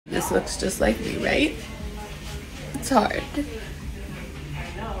This looks just like me, right? It's hard.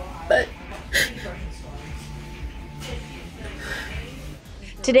 But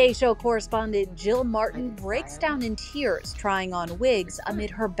Today Show correspondent Jill Martin breaks down in tears trying on wigs amid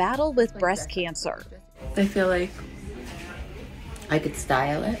her battle with breast cancer. I feel like I could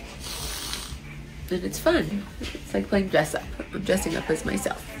style it, and it's fun. It's like playing dress up. I'm dressing up as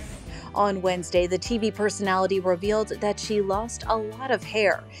myself. On Wednesday, the TV personality revealed that she lost a lot of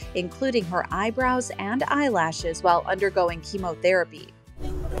hair, including her eyebrows and eyelashes while undergoing chemotherapy.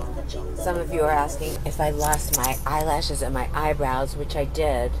 Some of you are asking if I lost my eyelashes and my eyebrows, which I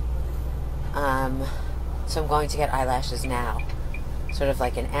did. So I'm going to get eyelashes now. Sort of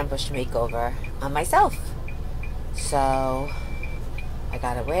like an ambush makeover on myself. So I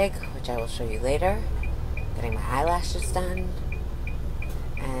got a wig, which I will show you later. Getting my eyelashes done.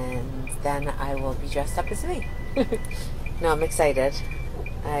 And then I will be dressed up as me. No, I'm excited.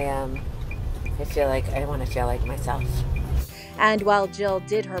 I feel like I want to feel like myself. And while Jill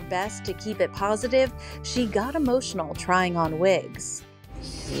did her best to keep it positive, she got emotional trying on wigs.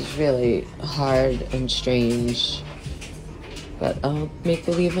 It's really hard and strange, but I'll make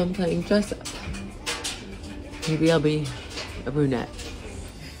believe I'm playing dress up. Maybe I'll be a brunette.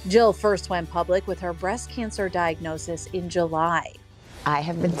 Jill first went public with her breast cancer diagnosis in July. I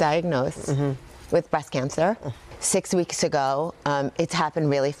have been diagnosed with breast cancer 6 weeks ago. It's happened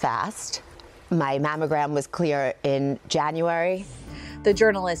really fast. My mammogram was clear in January. The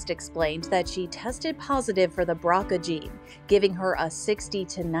journalist explained that she tested positive for the BRCA gene, giving her a 60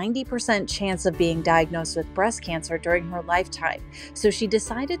 to 90% chance of being diagnosed with breast cancer during her lifetime. So she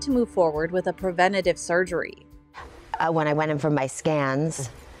decided to move forward with a preventative surgery. When I went in for my scans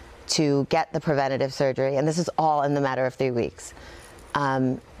to get the preventative surgery, and this is all in the matter of 3 weeks,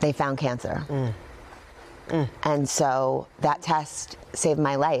 they found cancer. And so that test saved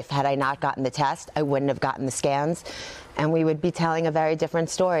my life. Had I not gotten the test, I wouldn't have gotten the scans, and we would be telling a very different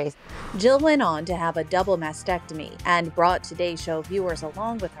story. Jill went on to have a double mastectomy and brought Today Show viewers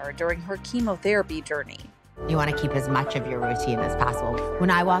along with her during her chemotherapy journey. You want to keep as much of your routine as possible.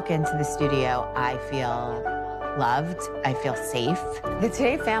 When I walk into the studio, I feel loved, I feel safe. The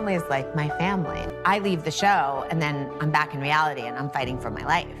Today family is like my family. I leave the show and then I'm back in reality and I'm fighting for my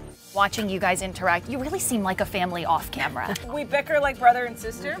life. Watching you guys interact, you really seem like a family off camera. We bicker like brother and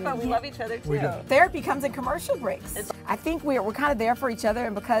sister, but we love each other too. Therapy comes in commercial breaks. I think we're kind of there for each other,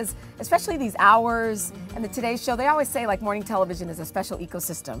 and because especially these hours and the Today Show, they always say like morning television is a special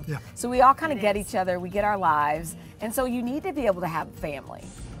ecosystem. Yeah. So we all kind of get each other, we get our lives, and so you need to be able to have a family.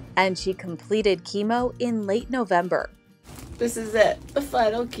 And she completed chemo in late November. This is it, the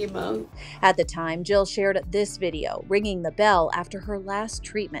final chemo. At the time, Jill shared this video, ringing the bell after her last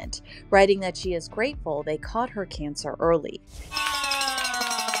treatment, writing that she is grateful they caught her cancer early.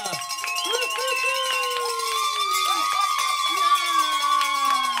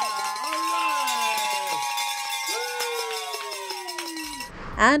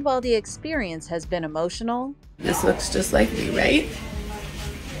 And while the experience has been emotional, this looks just like me, right?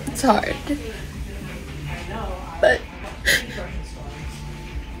 It's hard. But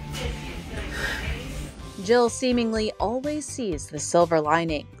Jill seemingly always sees the silver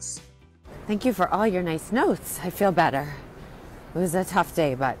linings. Thank you for all your nice notes. I feel better. It was a tough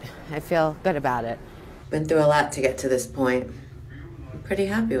day, but I feel good about it. been through a lot to get to this point. I'm pretty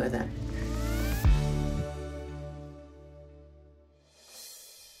happy with it.